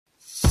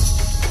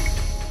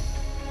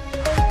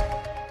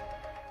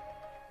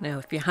Now,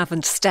 if you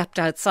haven't stepped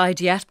outside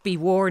yet, be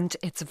warned,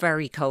 it's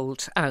very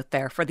cold out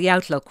there. For the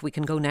outlook, we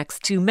can go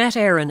next to Met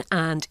Éireann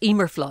and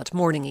Emer Flood.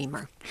 Morning,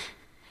 Emer.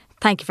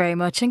 Thank you very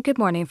much and good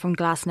morning from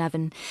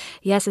Glasnevin.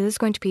 Yes, it is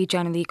going to be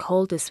generally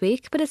cold this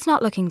week, but it's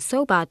not looking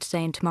so bad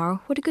today and tomorrow,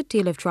 with a good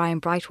deal of dry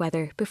and bright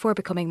weather before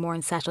becoming more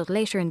unsettled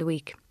later in the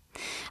week.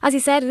 As you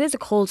said, it is a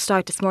cold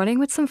start this morning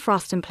with some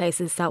frost in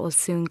places that will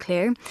soon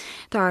clear.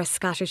 There are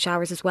scattered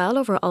showers as well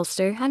over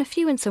Ulster and a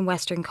few in some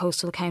western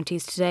coastal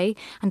counties today,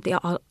 and the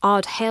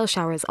odd hail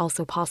showers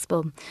also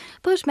possible.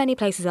 But many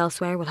places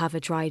elsewhere will have a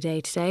dry day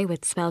today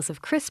with spells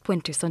of crisp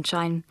winter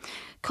sunshine.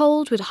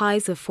 Cold with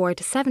highs of 4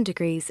 to 7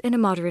 degrees in a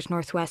moderate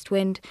northwest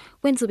wind.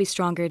 Winds will be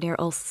stronger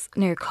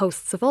near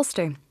coasts of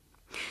Ulster.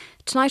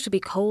 Tonight will be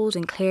cold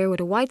and clear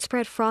with a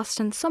widespread frost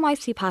and some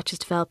icy patches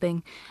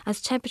developing as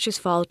temperatures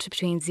fall to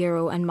between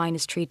 0 and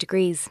 -3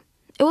 degrees.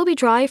 It will be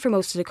dry for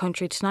most of the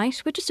country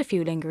tonight with just a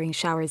few lingering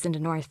showers in the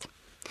north.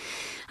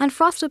 And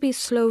frost will be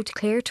slow to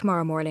clear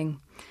tomorrow morning.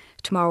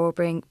 Tomorrow will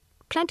bring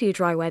plenty of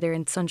dry weather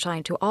and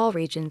sunshine to all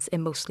regions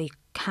in mostly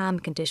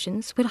calm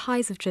conditions with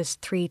highs of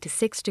just 3 to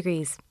 6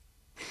 degrees.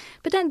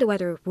 But then the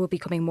weather will be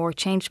becoming more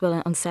changeable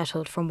and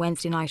unsettled from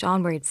Wednesday night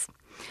onwards.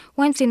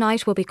 Wednesday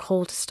night will be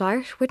cold to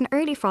start, with an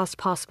early frost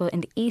possible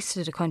in the east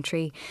of the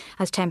country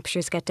as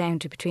temperatures get down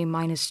to between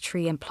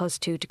 -3 and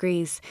 +2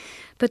 degrees.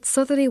 But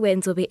southerly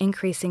winds will be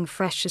increasing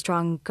fresh to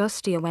strong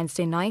gusty on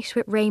Wednesday night,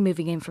 with rain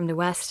moving in from the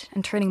west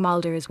and turning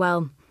milder as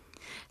well.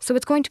 So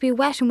it's going to be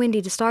wet and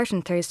windy to start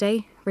on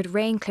Thursday, with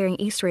rain clearing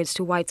eastwards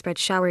to widespread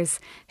showers.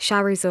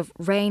 Showers of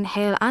rain,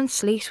 hail and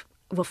sleet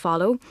will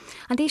follow,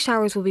 and these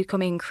showers will be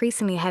becoming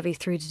increasingly heavy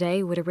through the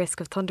day with a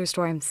risk of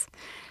thunderstorms.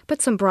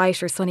 But some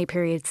bright or sunny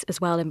periods as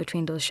well in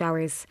between those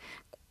showers.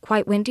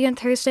 Quite windy on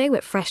Thursday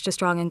with fresh to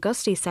strong and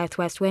gusty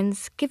southwest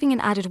winds, giving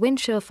an added wind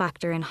chill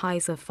factor in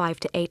highs of 5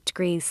 to 8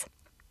 degrees.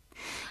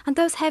 And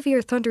those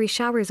heavier thundery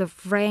showers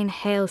of rain,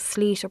 hail,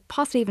 sleet or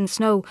possibly even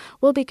snow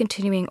will be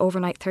continuing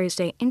overnight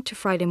Thursday into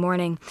Friday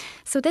morning.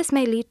 So this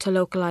may lead to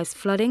localised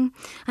flooding,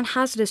 and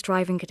hazardous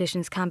driving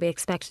conditions can be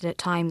expected at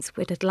times,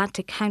 with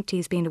Atlantic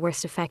counties being the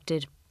worst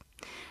affected.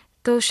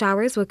 Those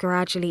showers will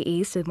gradually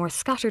ease with more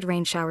scattered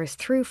rain showers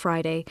through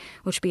Friday,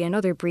 which will be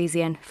another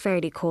breezy and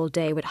fairly cold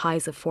day with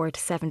highs of 4 to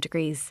 7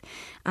 degrees.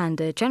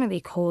 And generally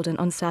cold and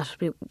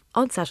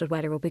unsettled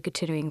weather will be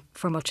continuing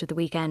for much of the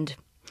weekend.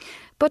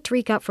 But to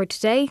recap for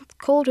today,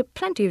 cold with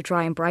plenty of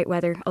dry and bright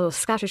weather, although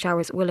scattered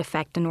showers will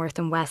affect the north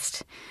and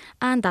west.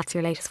 And that's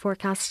your latest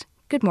forecast.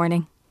 Good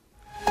morning.